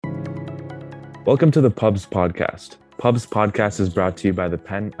Welcome to the Pubs Podcast. Pubs Podcast is brought to you by the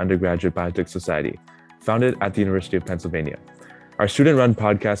Penn Undergraduate Biotech Society, founded at the University of Pennsylvania. Our student-run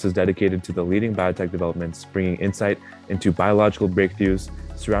podcast is dedicated to the leading biotech developments, bringing insight into biological breakthroughs,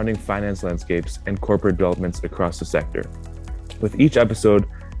 surrounding finance landscapes, and corporate developments across the sector. With each episode,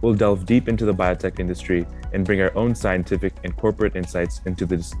 we'll delve deep into the biotech industry and bring our own scientific and corporate insights into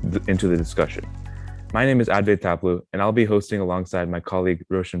the discussion. My name is Advait Taplu, and I'll be hosting alongside my colleague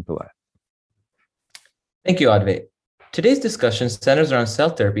Roshan Pillai. Thank you, Advait. Today's discussion centers around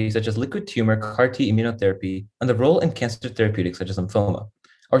cell therapy such as liquid tumor CAR-T immunotherapy and the role in cancer therapeutics such as lymphoma.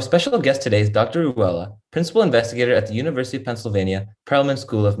 Our special guest today is Dr. Ruella, principal investigator at the University of Pennsylvania Perelman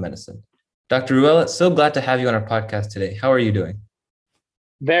School of Medicine. Dr. Ruella, so glad to have you on our podcast today. How are you doing?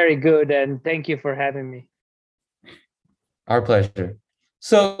 Very good, and thank you for having me. Our pleasure.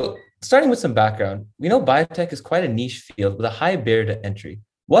 So, starting with some background, we know biotech is quite a niche field with a high barrier to entry.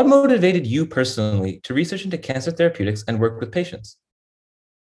 What motivated you personally to research into cancer therapeutics and work with patients?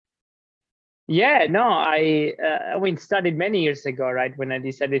 I studied many years ago, right? When I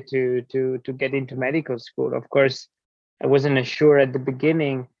decided to get into medical school. Of course, I wasn't sure at the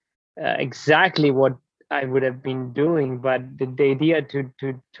beginning exactly what I would have been doing, but the idea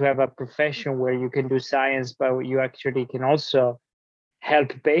to have a profession where you can do science, but you actually can also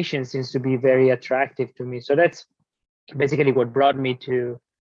help patients seems to be very attractive to me. So that's basically what brought me to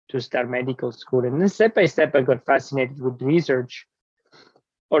start medical school. And then step by step, I got fascinated with research.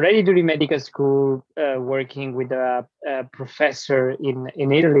 Already during medical school, working with a professor in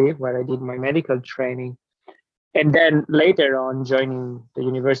Italy, where I did my medical training. And then later on, joining the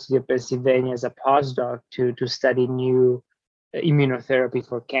University of Pennsylvania as a postdoc to study new immunotherapy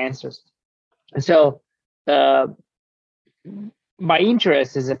for cancers. And so my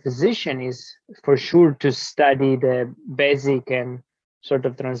interest as a physician is for sure to study the basic and sort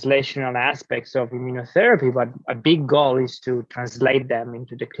of translational aspects of immunotherapy, but a big goal is to translate them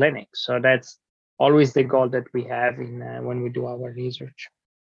into the clinic. So that's always the goal that we have when we do our research.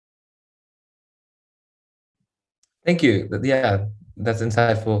 Thank you. Yeah, that's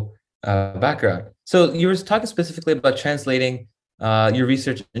insightful background. So you were talking specifically about translating your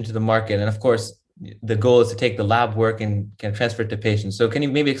research into the market. And of course, the goal is to take the lab work and kind of transfer it to patients. So can you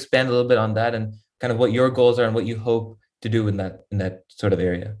maybe expand a little bit on that and kind of what your goals are and what you hope to do in that sort of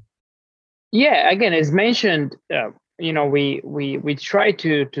area? Yeah, again, as mentioned, we try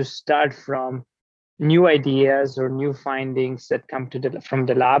to start from new ideas or new findings that come from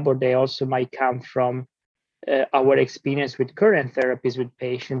the lab, or they also might come from our experience with current therapies with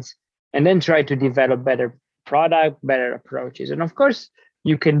patients, and then try to develop better product, better approaches. And of course,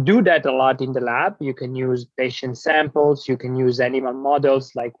 you can do that a lot in the lab. You can use patient samples, you can use animal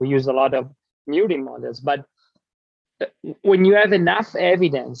models, like we use a lot of murine models, but when you have enough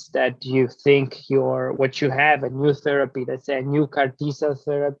evidence that you think what you have, a new therapy, let's say a new CAR T-cell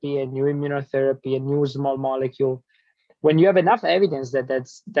therapy, a new immunotherapy, a new small molecule, when you have enough evidence that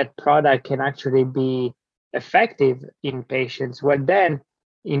that product can actually be effective in patients, well, then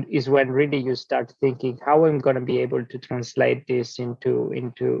is when really you start thinking, how am I going to be able to translate this into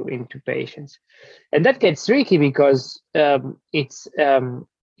patients? And that gets tricky because it's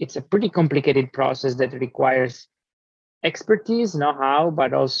a pretty complicated process that requires expertise, know-how,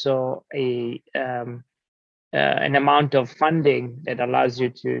 but also an amount of funding that allows you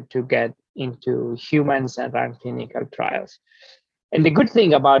to get into humans and run clinical trials. And the good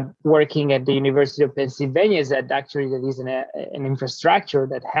thing about working at the University of Pennsylvania is that actually there is an infrastructure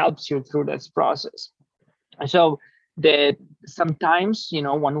that helps you through this process. So sometimes,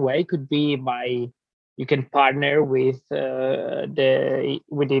 one way could be you can partner with the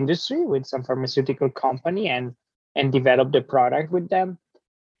industry, with some pharmaceutical company, and develop the product with them.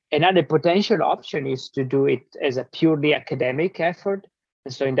 Another potential option is to do it as a purely academic effort.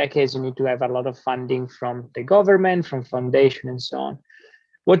 And so in that case, you need to have a lot of funding from the government, from foundation, and so on.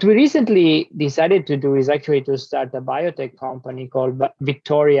 What we recently decided to do is actually to start a biotech company called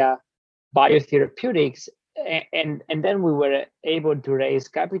Victoria Biotherapeutics. And then we were able to raise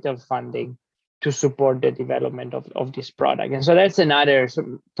capital funding to support the development of this product. And so that's another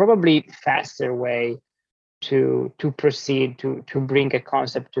probably faster way to proceed to bring a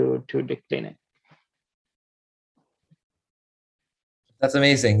concept to the clinic. That's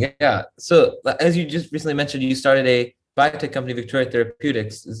amazing. Yeah. So as you just recently mentioned, you started a biotech company, Victoria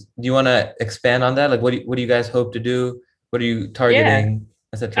Therapeutics. Do you want to expand on that? Like, what do you guys hope to do? What are you targeting,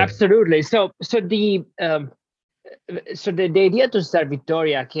 etc.? Absolutely. So the idea to start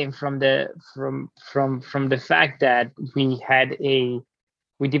Victoria came from the fact that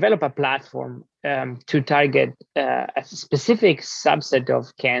we developed a platform to target a specific subset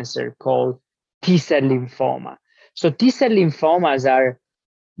of cancer called T-cell lymphoma. So T-cell lymphomas are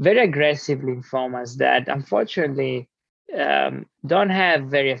very aggressive lymphomas that unfortunately don't have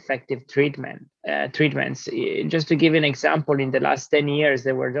very effective treatments. Just to give an example, in the last 10 years,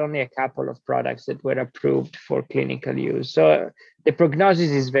 there were only a couple of products that were approved for clinical use. So the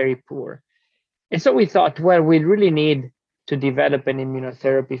prognosis is very poor. And so we thought, well, we really need to develop an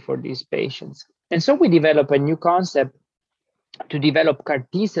immunotherapy for these patients. And so we developed a new concept to develop CAR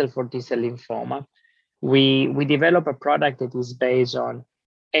T-cell for T-cell lymphoma. We develop a product that is based on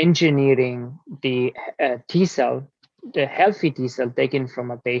engineering the T-cell, the healthy T-cell taken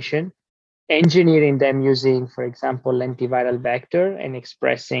from a patient, engineering them using, for example, lentiviral vector and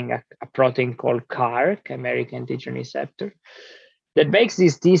expressing a protein called CAR, chimeric antigen receptor, that makes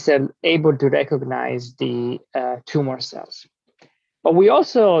this T-cell able to recognize the tumor cells. But we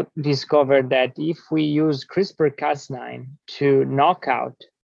also discovered that if we use CRISPR-Cas9 to knock out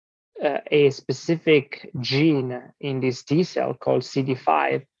a specific gene in this T cell called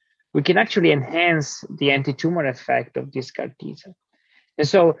CD5, we can actually enhance the anti-tumor effect of this CAR T cell. And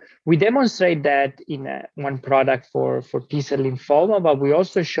so we demonstrate that in one product for T-cell lymphoma, but we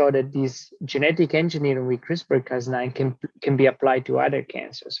also show that this genetic engineering with CRISPR-Cas9 can be applied to other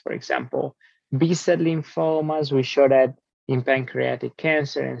cancers. For example, B-cell lymphomas, we show that in pancreatic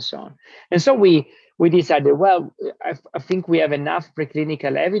cancer and so on. And so we decided, well, I think we have enough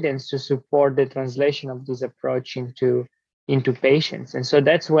preclinical evidence to support the translation of this approach into patients. And so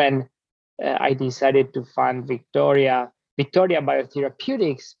that's when I decided to fund Victoria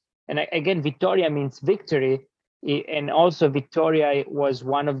Biotherapeutics. And again, Victoria means victory. And also Victoria was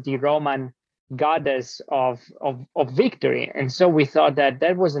one of the Roman goddess of victory. And so we thought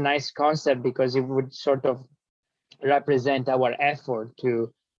that was a nice concept because it would sort of represent our effort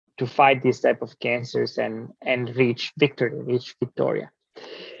to fight these type of cancers and reach victory, reach Victoria.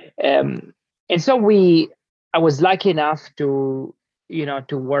 And so I was lucky enough to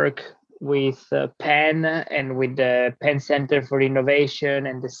work with Penn and with the Penn Center for Innovation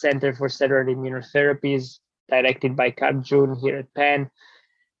and the Center for Cellular Immunotherapies, directed by Carl June here at Penn.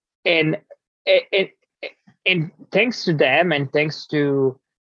 And thanks to them and thanks to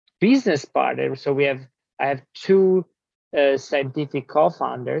business partners, so I have two scientific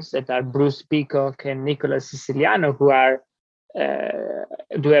co-founders that are Bruce Peacock and Nicolas Siciliano, who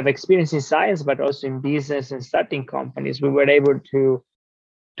do have experience in science, but also in business and starting companies. We were able to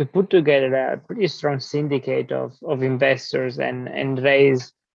put together a pretty strong syndicate of investors and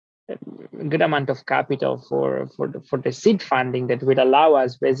raise a good amount of capital for the seed funding that will allow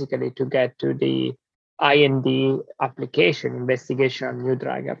us basically to get to the IND application, investigation of new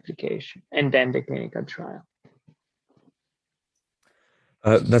drug application, and then the clinical trial.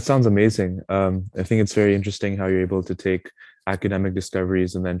 That sounds amazing. I think it's very interesting how you're able to take academic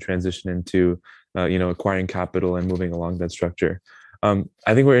discoveries and then transition into, acquiring capital and moving along that structure. I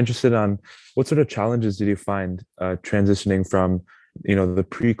think we're interested on what sort of challenges did you find transitioning from, the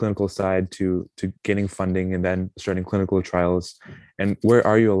preclinical side to getting funding and then starting clinical trials, and where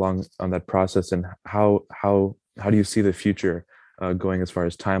are you along on that process, and how do you see the future going as far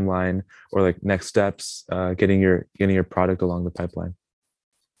as timeline or like next steps, getting your product along the pipeline?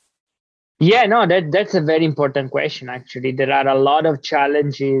 Yeah, no, that's a very important question. Actually, there are a lot of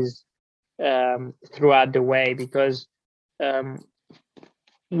challenges throughout the way because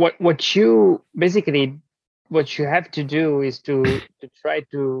what you have to do is to try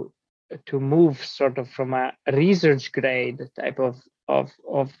to move sort of from a research grade type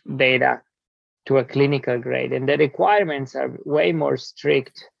of data to a clinical grade, and the requirements are way more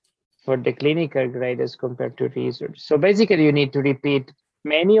strict for the clinical grade as compared to research. So basically, you need to repeat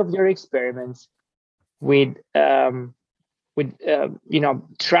many of your experiments with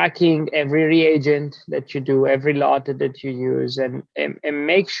tracking every reagent that you do, every lot that you use, and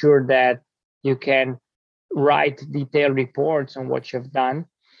make sure that you can write detailed reports on what you've done.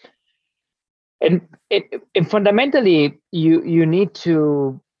 And fundamentally, you need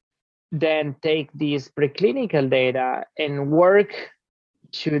to then take these preclinical data and work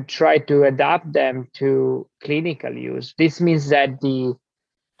to try to adapt them to clinical use. This means that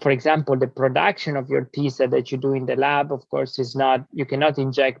for example, the production of your T cell that you do in the lab, of course, you cannot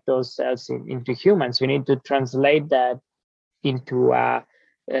inject those cells into humans. You need to translate that into a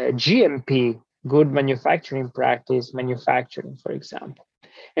GMP, good manufacturing practice, manufacturing, for example.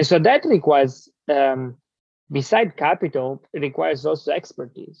 And so that requires, beside capital, it requires also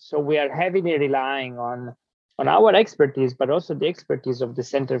expertise. So we are heavily relying on our expertise, but also the expertise of the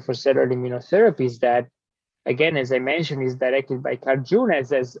Center for Cellular Immunotherapies that, again, as I mentioned, is directed by Carl June,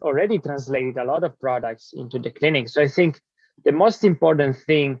 has already translated a lot of products into the clinic. So I think the most important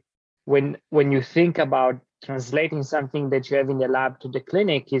thing when you think about translating something that you have in the lab to the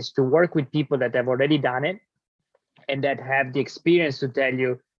clinic is to work with people that have already done it and that have the experience to tell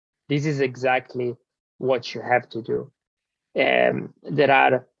you this is exactly what you have to do. There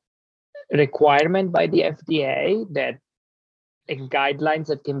are requirements by the FDA that and guidelines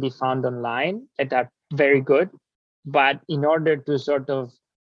that can be found online that are very good. But in order to sort of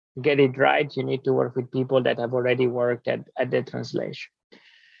get it right, you need to work with people that have already worked at the translation.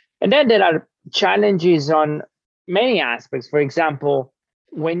 And then there are challenges on many aspects. For example,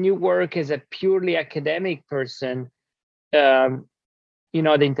 when you work as a purely academic person, the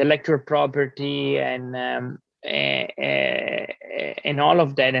intellectual property and all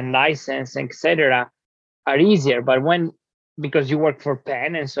of that and license, etc., are easier. But because you work for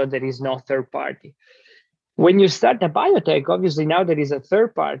Penn, and so there is no third party. When you start a biotech, obviously now there is a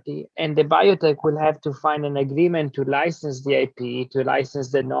third party, and the biotech will have to find an agreement to license the IP, to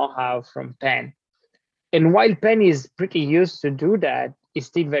license the know-how from Penn. And while Penn is pretty used to do that, it's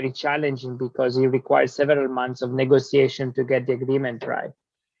still very challenging because it requires several months of negotiation to get the agreement right.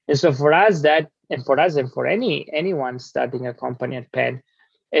 And so for us, and for anyone starting a company at Penn,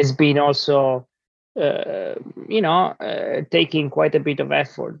 has been also taking quite a bit of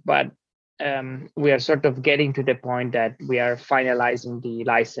effort. But we are sort of getting to the point that we are finalizing the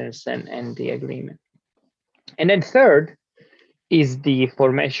license and the agreement. And then third is the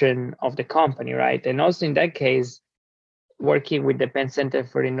formation of the company, right? And also in that case, working with the Penn Center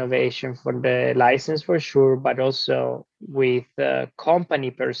for Innovation for the license for sure, but also with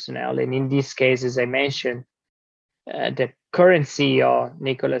company personnel. And in this case, as I mentioned, the current CEO,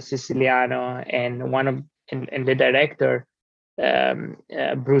 Nicola Siciliano, and the director,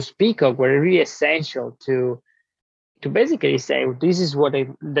 Bruce Peacock, were really essential to basically say this is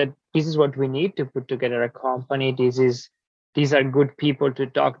what we need to put together a company. These are good people to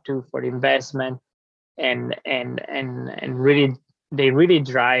talk to for investment, and really they really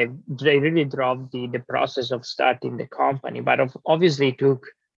drove the process of starting the company. But obviously it took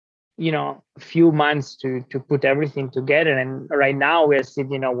a few months to put everything together, and right now we're still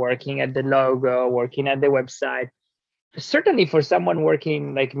working at the logo, working at the website. Certainly for someone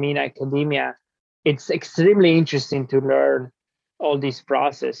working like me in academia, it's extremely interesting to learn all this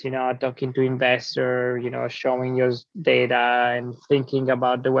process, talking to investor, showing your data and thinking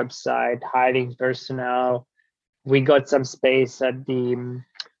about the website, hiring personnel. We got some space at the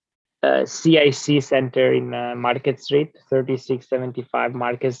CIC Center in Market Street, 3675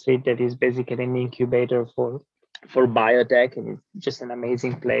 Market Street. That is basically an incubator for biotech, and it's just an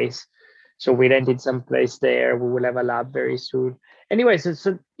amazing place. So we rented some place there. We will have a lab very soon. Anyway,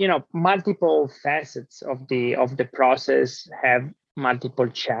 so multiple facets of the process have multiple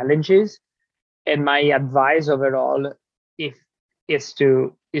challenges, and my advice overall is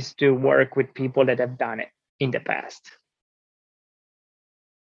to work with people that have done it in the past.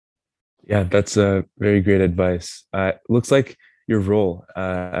 Yeah, that's a very great advice. Looks like your role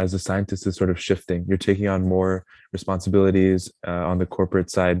as a scientist is sort of shifting. You're taking on more responsibilities on the corporate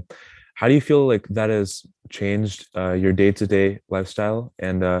side. How do you feel like that has changed your day-to-day lifestyle?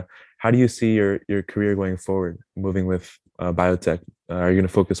 And how do you see your career going forward, moving with biotech? Are you going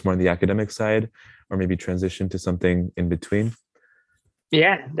to focus more on the academic side, or maybe transition to something in between?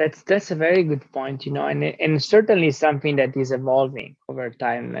 Yeah, that's a very good point, and certainly something that is evolving over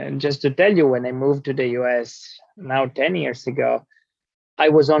time. And just to tell you, when I moved to the US now 10 years ago, I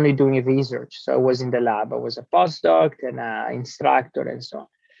was only doing research. So I was in the lab. I was a postdoc and an instructor and so on.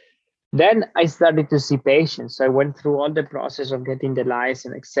 Then I started to see patients. So I went through all the process of getting the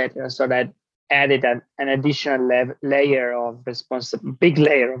license, etc. So that added an additional layer of big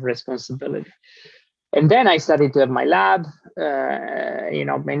layer of responsibility. And then I started to have my lab,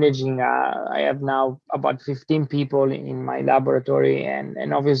 managing. I have now about 15 people in my laboratory,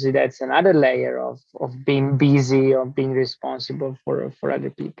 and obviously that's another layer of being busy, of being responsible for other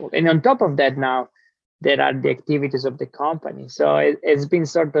people. And on top of that, now there are the activities of the company. So it's been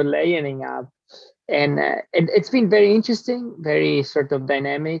sort of layering up, and it's been very interesting, very sort of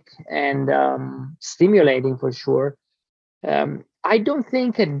dynamic and stimulating for sure. I don't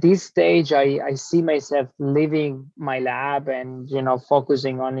think at this stage I see myself leaving my lab and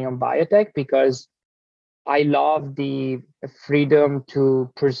focusing only on biotech, because I love the freedom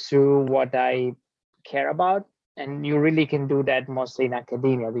to pursue what I care about. And you really can do that mostly in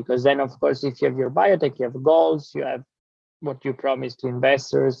academia, because then, of course, if you have your biotech, you have goals, you have what you promise to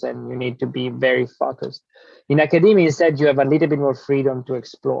investors, and you need to be very focused. In academia, instead, you have a little bit more freedom to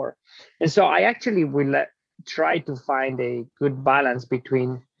explore. And so I actually will try to find a good balance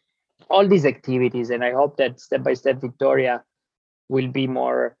between all these activities. And I hope that step by step, Victoria will be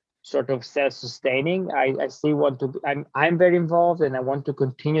more sort of self-sustaining. I still want to. I'm very involved, and I want to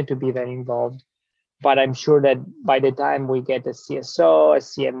continue to be very involved. But I'm sure that by the time we get a CSO, a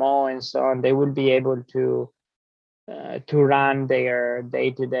CMO, and so on, they will be able to run their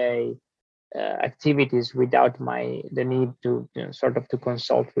day-to-day activities without the need to sort of to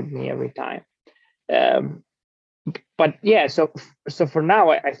consult with me every time. But yeah, so for now,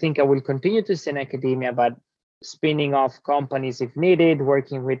 I think I will continue to stay in academia, but spinning off companies if needed,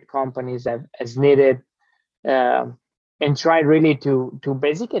 working with companies as needed, and try really to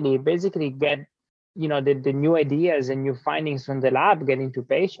basically get the new ideas and new findings from the lab get into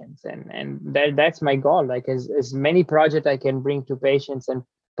patients, and that's my goal. Like as many projects I can bring to patients and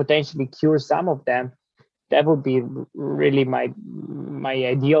potentially cure some of them, that would be really my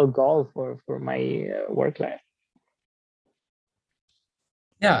ideal goal for my work life.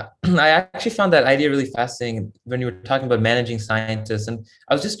 Yeah, I actually found that idea really fascinating when you were talking about managing scientists. And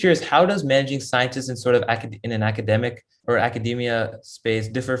I was just curious, how does managing scientists in sort of in an academic or academia space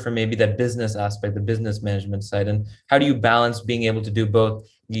differ from maybe that business aspect, the business management side? And how do you balance being able to do both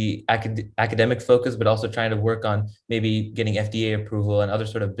the academic focus, but also trying to work on maybe getting FDA approval and other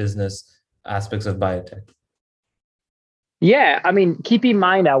sort of business aspects of biotech? Yeah, I mean, keep in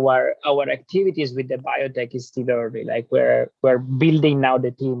mind our activities with the biotech is still early. Like we're building now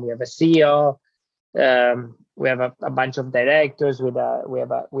the team. We have a CEO, we have a bunch of directors. We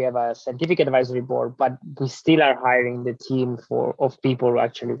have a scientific advisory board, but we still are hiring the team of people who are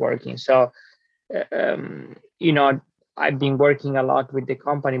actually working. So, I've been working a lot with the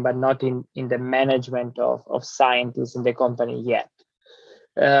company, but not in the management of scientists in the company yet.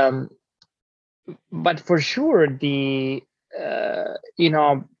 But for sure,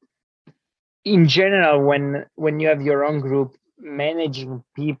 in general, when you have your own group, managing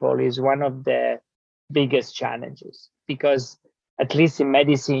people is one of the biggest challenges, because at least in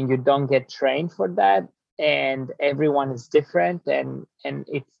medicine you don't get trained for that, and everyone is different, and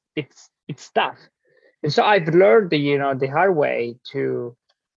it's tough. And so I've learned the hard way to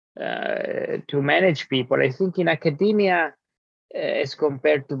manage people. I think in academia, as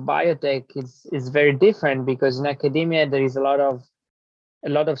compared to biotech, is very different, because in academia there is a lot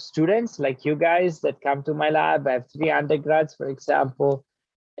of students like you guys that come to my lab. I have 3 undergrads, for example,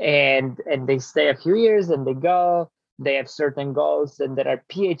 and they stay a few years and they go. They have certain goals, and there are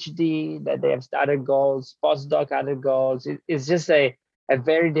PhD that they have other goals, postdoc other goals. It's just a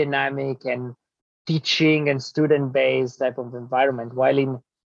very dynamic and teaching and student based type of environment. While in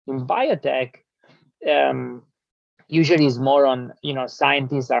biotech, usually is more on,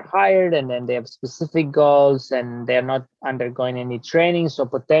 scientists are hired and then they have specific goals and they're not undergoing any training. So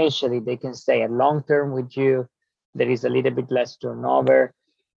potentially they can stay a long term with you. There is a little bit less turnover.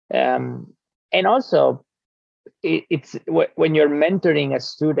 And also, it's when you're mentoring a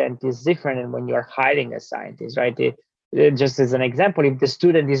student is different than when you're hiring a scientist, right? Just as an example, if the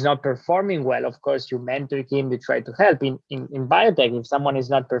student is not performing well, of course, you mentor him, you try to help. In biotech, if someone is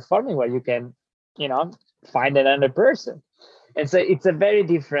not performing well, you can, find another person. And so it's a very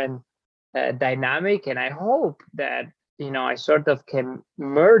different dynamic. And I hope that, I sort of can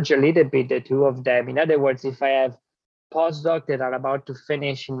merge a little bit the two of them. In other words, if I have postdocs that are about to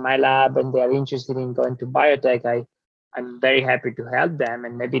finish in my lab and they are interested in going to biotech, I'm very happy to help them.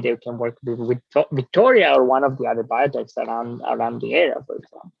 And maybe they can work with Victoria or one of the other biotechs around the area, for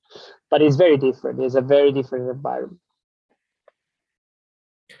example. But it's very different. It's a very different environment.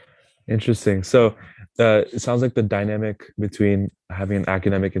 Interesting. So it sounds like the dynamic between having an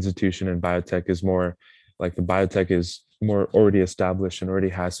academic institution and biotech is more like the biotech is more already established and already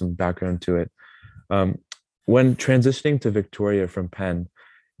has some background to it. When transitioning to Victoria from Penn,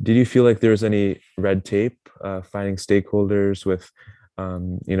 did you feel like there was any red tape finding stakeholders with,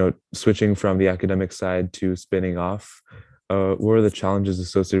 switching from the academic side to spinning off? What were the challenges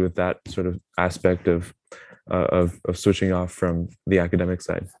associated with that sort of aspect of switching off from the academic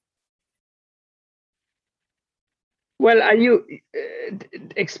side? Well, are you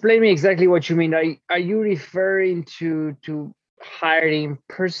explain me exactly what you mean? Are you referring to hiring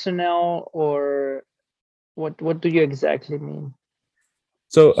personnel, or what do you exactly mean?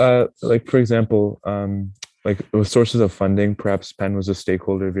 So, like for example, like with sources of funding, perhaps Penn was a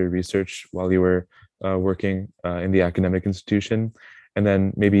stakeholder of your research while you were working in the academic institution, and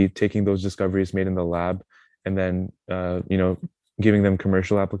then maybe taking those discoveries made in the lab and then giving them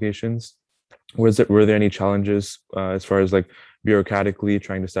commercial applications. Were there any challenges as far as like bureaucratically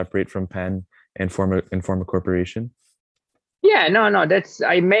trying to separate from Penn and form a corporation? Yeah, no,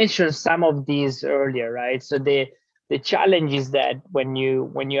 I mentioned some of these earlier, right? So the challenge is that when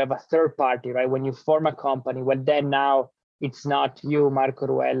you have a third party, right? When you form a company, well, then now it's not you, Marco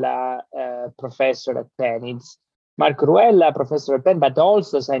Ruella, professor at Penn. It's Marco Ruella, professor at Penn, but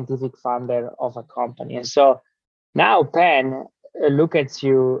also scientific founder of a company. And so now Penn look at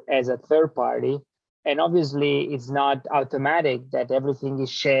you as a third party, and obviously it's not automatic that everything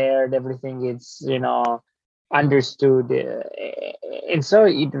is shared, everything is understood, and so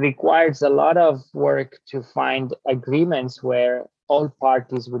it requires a lot of work to find agreements where all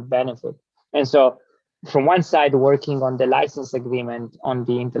parties would benefit. And so from one side, working on the license agreement on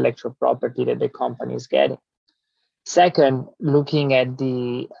the intellectual property that the company is getting. Second, looking at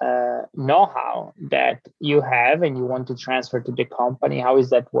the know-how that you have and you want to transfer to the company. How is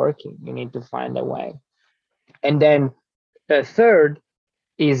that working? You need to find a way. And then third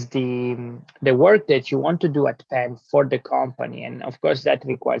is the work that you want to do at Penn for the company. And of course, that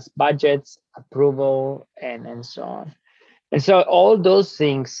requires budgets, approval, and so on. And so all those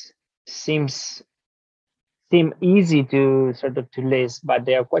things seem easy to sort of to list, but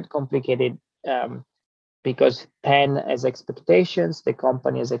they are quite complicated because Penn has expectations, the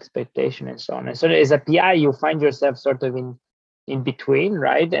company has expectation, and so on. And so as a PI, you find yourself sort of in between,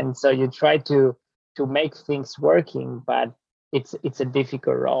 right? And so you try to make things working, but it's a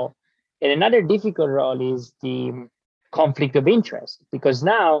difficult role. And another difficult role is the conflict of interest, because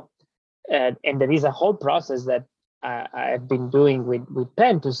now, and there is a whole process that I have been doing with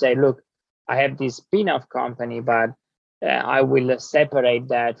Penn to say, look, I have this spin-off company, but I will separate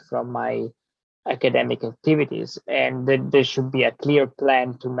that from my academic activities, and there should be a clear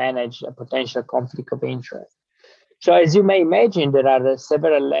plan to manage a potential conflict of interest. So as you may imagine, there are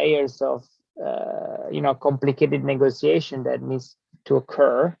several layers of complicated negotiation that needs to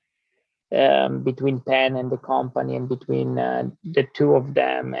occur between Penn and the company, and between the two of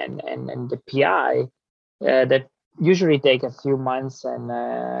them and the PI that usually take a few months. And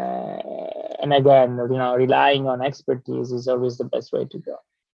again, relying on expertise is always the best way to go.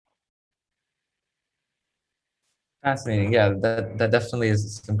 Fascinating. Yeah, that definitely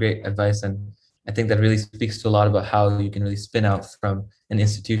is some great advice. And I think that really speaks to a lot about how you can really spin out from an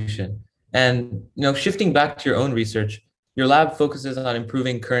institution. And shifting back to your own research, your lab focuses on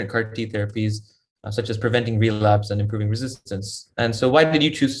improving current CAR T therapies, such as preventing relapse and improving resistance. And so why did you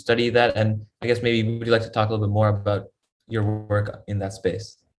choose to study that? And I guess maybe would you like to talk a little bit more about your work in that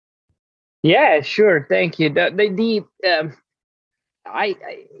space? Yeah, sure. Thank you. I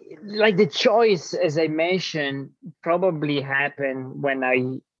like the choice, as I mentioned, probably happened when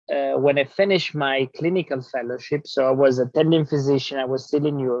I finished my clinical fellowship. So I was attending physician. I was still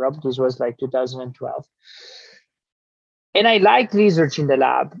in Europe. This was like 2012. And I liked research in the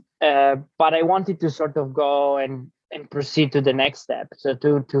lab, but I wanted to sort of go and proceed to the next step. So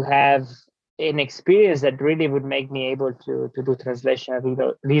to have an experience that really would make me able to do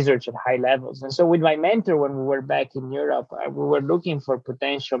translational research at high levels. And so with my mentor, when we were back in Europe, we were looking for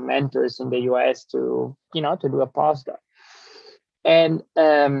potential mentors in the US to do a postdoc. And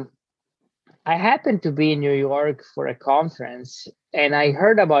I happened to be in New York for a conference, and I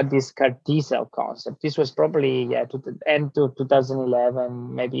heard about this CAR T cell concept. This was probably to the end of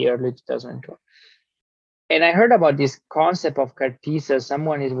 2011, maybe early 2012. And I heard about this concept of CAR T cells.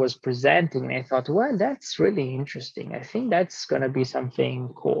 Someone was presenting, and I thought, well, that's really interesting. I think that's going to be something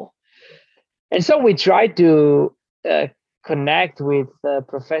cool. And so we tried to connect with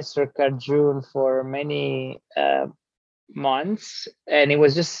Professor Karjun for many months, and it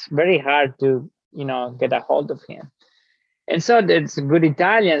was just very hard to get a hold of him. And so it's good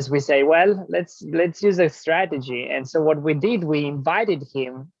Italians, we say, well, let's use a strategy. And so what we did, we invited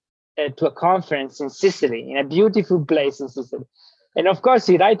him to a conference in Sicily, in a beautiful place in Sicily. And of course,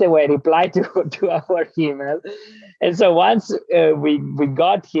 he right away replied to our email. And so once we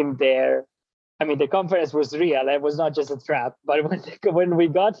got him there, I mean, the conference was real. It was not just a trap. But when we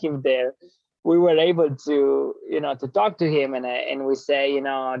got him there, we were able to, to talk to him, and we say,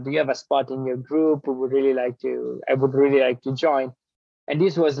 do you have a spot in your group? I would really like to join. And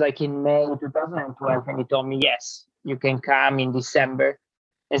this was like in May 2012, and he told me, yes, you can come in December.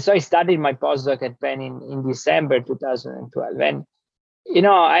 And so I started my postdoc at Penn in December 2012. And,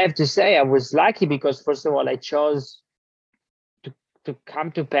 I have to say I was lucky because, first of all, I chose to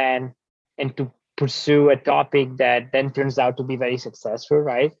come to Penn and to pursue a topic that then turns out to be very successful,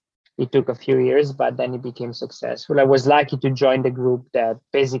 right? It took a few years, but then it became successful. I was lucky to join the group that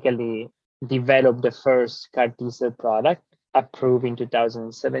basically developed the first CAR T-cell product, approved in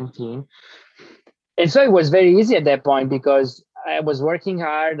 2017. And so it was very easy at that point because I was working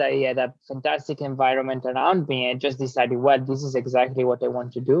hard. I had a fantastic environment around me, and just decided, well, this is exactly what I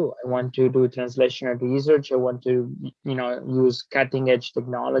want to do. I want to do translational research. I want to, use cutting edge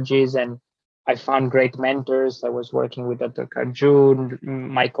technologies and I found great mentors. I was working with Dr. Karjun,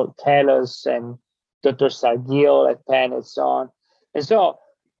 Michael Telus, and Dr. Sargil at Penn and so on. And so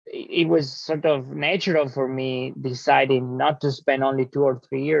it was sort of natural for me deciding not to spend only 2 or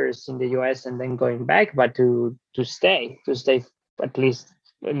 3 years in the US and then going back, but to stay at least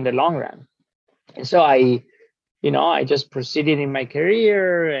in the long run. And so I just proceeded in my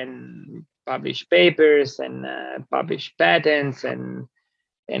career and published papers and published patents and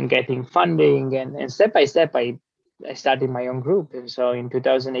getting funding and step by step I started my own group. And so in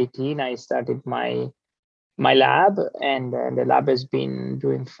 2018 I started my lab, and the lab has been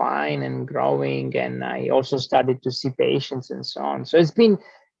doing fine and growing, and I also started to see patients and so on. So it's been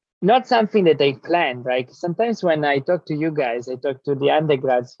not something that I planned, right? Sometimes when I talk to you guys, I talk to the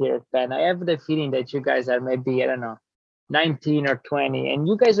undergrads here at Penn, I have the feeling that you guys are maybe, I don't know, 19 or 20, and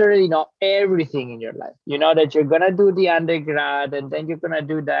you guys already know everything in your life. You know that you're going to do the undergrad, and then you're going to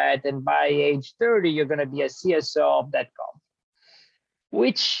do that. And by age 30, you're going to be a CSO of that company,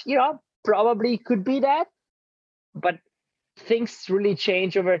 which, probably could be that. But things really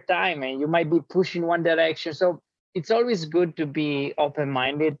change over time, and you might be pushing one direction. So it's always good to be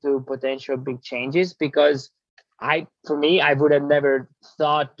open-minded to potential big changes, because for me, I would have never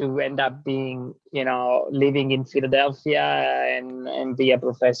thought to end up being, living in Philadelphia and be a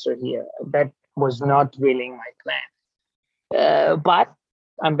professor here. That was not really my plan. But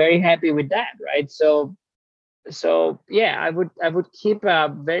I'm very happy with that, right? So yeah, I would keep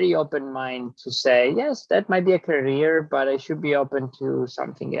a very open mind to say, yes, that might be a career, but I should be open to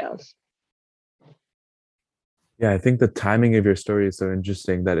something else. Yeah, I think the timing of your story is so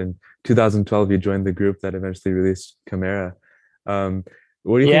interesting that in 2012 you joined the group that eventually released Chimera. What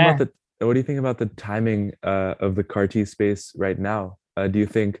do you think about what do you think about the timing of the CAR T space right now? Do you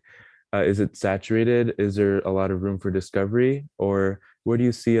think is it saturated? Is there a lot of room for discovery, or where do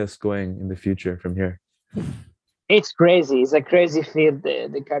you see us going in the future from here? It's crazy. It's a crazy field,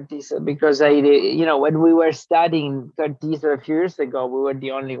 the CAR T cell, because when we were studying CAR T cell a few years ago, we were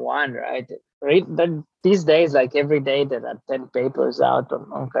the only one, right? But these days, like every day, there are 10 papers out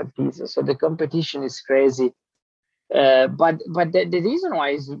on CAR T cell. So the competition is crazy. But the reason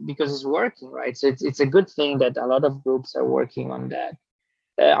why is because it's working, right? So it's a good thing that a lot of groups are working on that.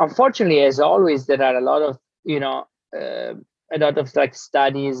 Unfortunately, as always, there are a lot of like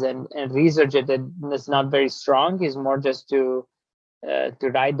studies and research that is not very strong. Is more just to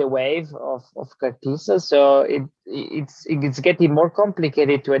ride the wave of CAR T cells. So it's getting more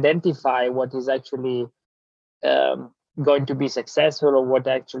complicated to identify what is actually going to be successful, or what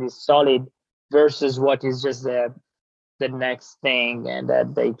actually is solid, versus what is just the next thing and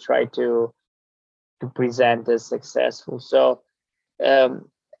that they try to present as successful. So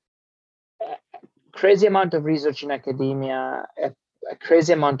crazy amount of research in academia, a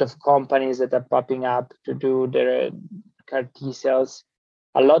crazy amount of companies that are popping up to do their CAR T cells,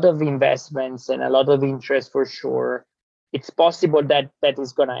 a lot of investments and a lot of interest for sure. It's possible that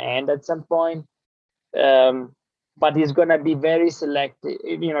is going to end at some point, but it's going to be very selective.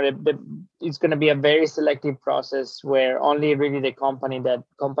 It's going to be a very selective process where only really the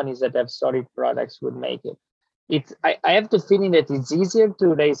companies that have solid products would make it. I have the feeling that it's easier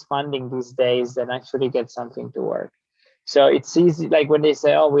to raise funding these days than actually get something to work. So it's easy, like when they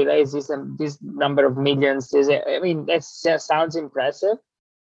say, "Oh, we raise this number of millions." That sounds impressive,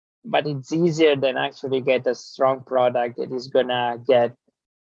 but it's easier than actually get a strong product that is gonna get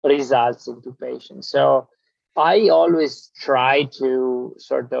results into patients. So I always try to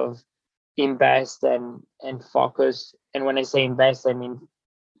sort of invest and focus. And when I say invest, I mean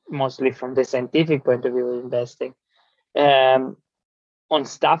mostly from the scientific point of view of investing, on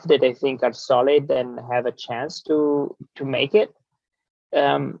stuff that I think are solid and have a chance to make it.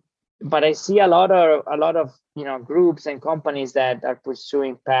 But I see a lot of groups and companies that are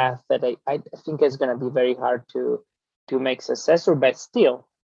pursuing paths that I think is going to be very hard to make successful, but still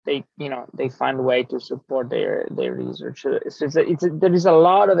they find a way to support their research. So there is a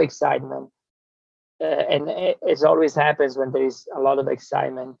lot of excitement. And it always happens when there is a lot of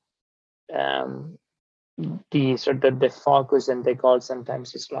excitement, the focus and the goal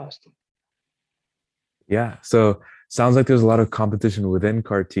sometimes is lost. Yeah, so sounds like there's a lot of competition within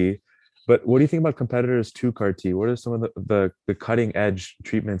CAR T, but what do you think about competitors to CAR T? What are some of the cutting edge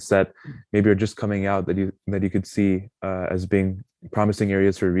treatments that maybe are just coming out that you could see as being promising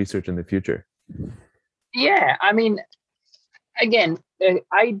areas for research in the future? Yeah, again,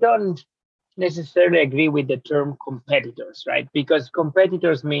 I don't necessarily agree with the term competitors, right? Because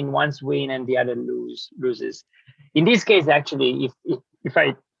competitors mean one's win and the other loses. In this case, actually,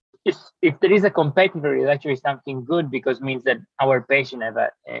 if there is a competitor, it's actually something good, because it means that our patient have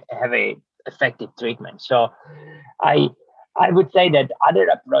a effective treatment. So I would say that other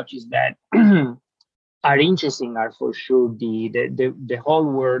approaches that are interesting are for sure the whole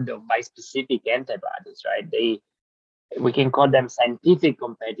world of bispecific antibodies, right? We can call them scientific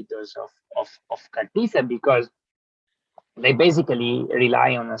competitors of CAR T-cell because they basically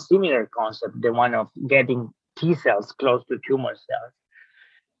rely on a similar concept, the one of getting T cells close to tumor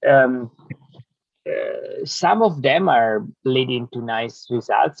cells. Some of them are leading to nice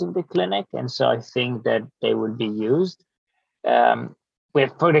results in the clinic, and so I think that they will be used.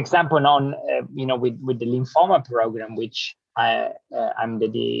 With, for example, with the lymphoma program, which I'm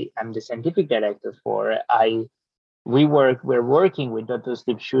the scientific director for. We're working with Dr.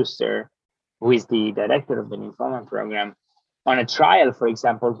 Steve Schuster, who is the director of the lymphoma program, on a trial, for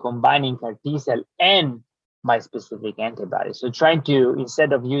example, combining CAR T cell and bispecific antibodies. So trying to,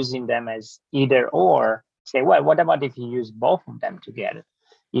 instead of using them as either or, say, well, what about if you use both of them together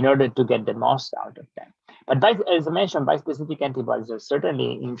in order to get the most out of them? But as I mentioned, bispecific antibodies are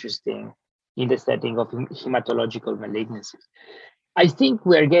certainly interesting in the setting of hematological malignancies. I think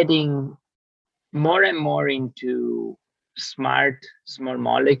we're getting more and more into smart small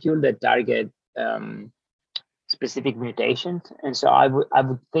molecule that target specific mutations. And so I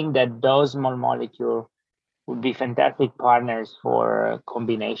would think that those small molecule would be fantastic partners for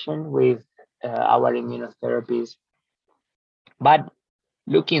combination with our immunotherapies. But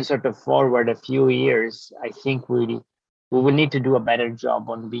looking sort of forward a few years, I think we will need to do a better job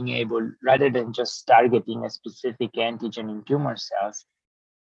on being able, rather than just targeting a specific antigen in tumor cells,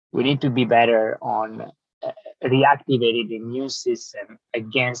 we need to be better on reactivating the immune system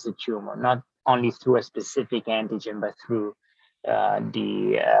against the tumor, not only through a specific antigen, but through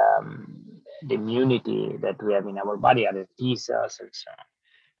the immunity that we have in our body, other T cells and so on.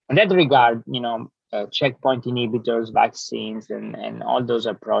 In that regard, checkpoint inhibitors, vaccines, and all those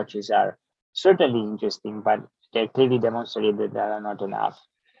approaches are certainly interesting, but they're clearly demonstrated that they are not enough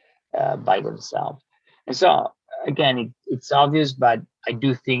by themselves. And so, again, it's obvious, but I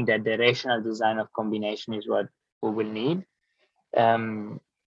do think that the rational design of combination is what we will need. And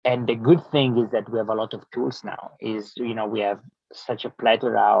the good thing is that we have a lot of tools now. We have such a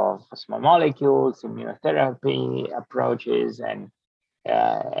plethora of small molecules, immunotherapy approaches, and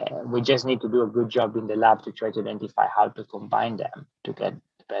we just need to do a good job in the lab to try to identify how to combine them to get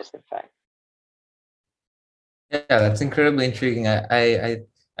the best effect. Yeah, that's incredibly intriguing.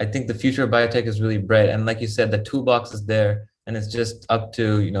 I think the future of biotech is really bright, and like you said, the toolbox is there, and it's just up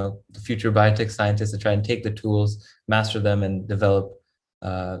to the future biotech scientists to try and take the tools, master them, and develop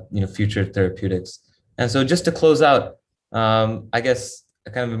future therapeutics. And so, just to close out, I guess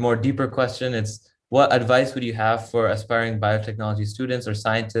a kind of a more deeper question: it's what advice would you have for aspiring biotechnology students or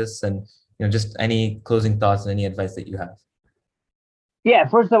scientists, and just any closing thoughts and any advice that you have? Yeah,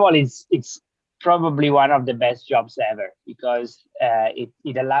 first of all, it's probably one of the best jobs ever because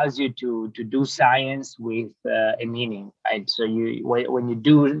it allows you to do science with a meaning, right? So when you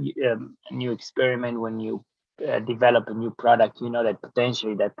do a new experiment, when you develop a new product, that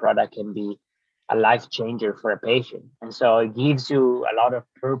potentially that product can be a life changer for a patient, and so it gives you a lot of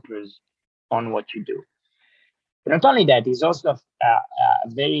purpose on what you do. But not only that, it's also a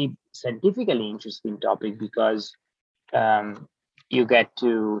very scientifically interesting topic because you get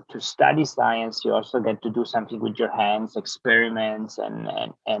to study science. You also get to do something with your hands, experiments and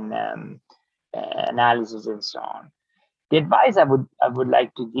analysis and so on. The advice I would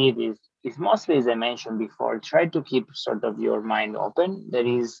like to give is mostly, as I mentioned before, try to keep sort of your mind open. That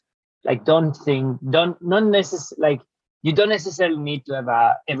is, like, you don't necessarily need to have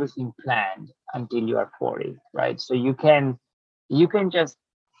everything planned until you are 40, right? So you can just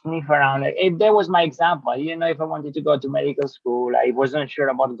sniff around. That was my example. I didn't know if I wanted to go to medical school. I wasn't sure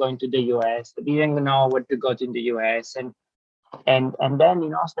about going to the US. I didn't know where to go to in the US. And then,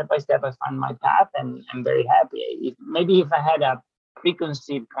 step by step, I found my path, and I'm very happy. If I had a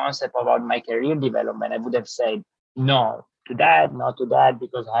preconceived concept about my career development, I would have said no to that, not to that,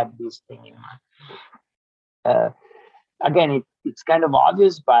 because I have this thing in mind. Again, it's kind of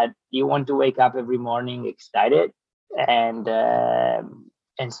obvious, but you want to wake up every morning excited, and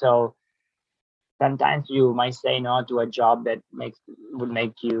so sometimes you might say no to a job that would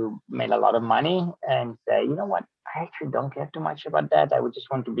make you make a lot of money, and say, you know what, I actually don't care too much about that. I would just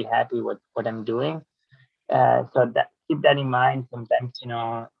want to be happy with what I'm doing. So keep that in mind. Sometimes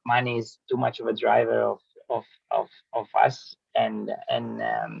money is too much of a driver of us, and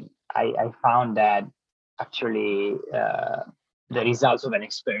I found that actually the results of an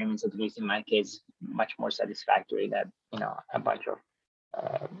experiment, at least in my case, much more satisfactory than a bunch of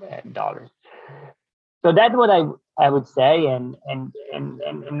dollars. So that's what I would say. And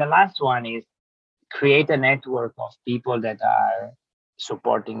the last one is create a network of people that are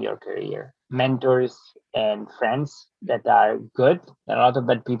supporting your career, mentors and friends that are good. There are a lot of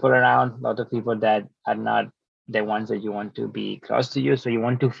bad people around, a lot of people that are not the ones that you want to be close to you. So you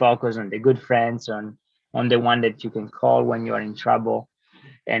want to focus on the good friends, on the one that you can call when you are in trouble,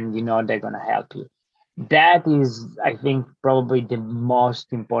 and you know they're gonna help you. That is, I think, probably the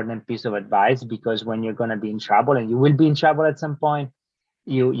most important piece of advice, because when you're gonna be in trouble, and you will be in trouble at some point,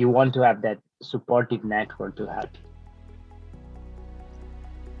 you want to have that supportive network to help you.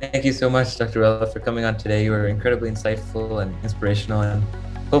 Thank you so much, Dr. Rella, for coming on today. You were incredibly insightful and inspirational, and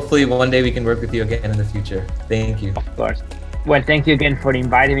hopefully one day we can work with you again in the future. Thank you. Of course. Well, thank you again for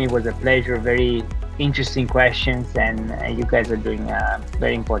inviting me. It was a pleasure. Very interesting questions, and you guys are doing a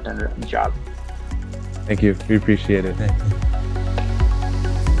very important job. Thank you. We appreciate it. Thank you.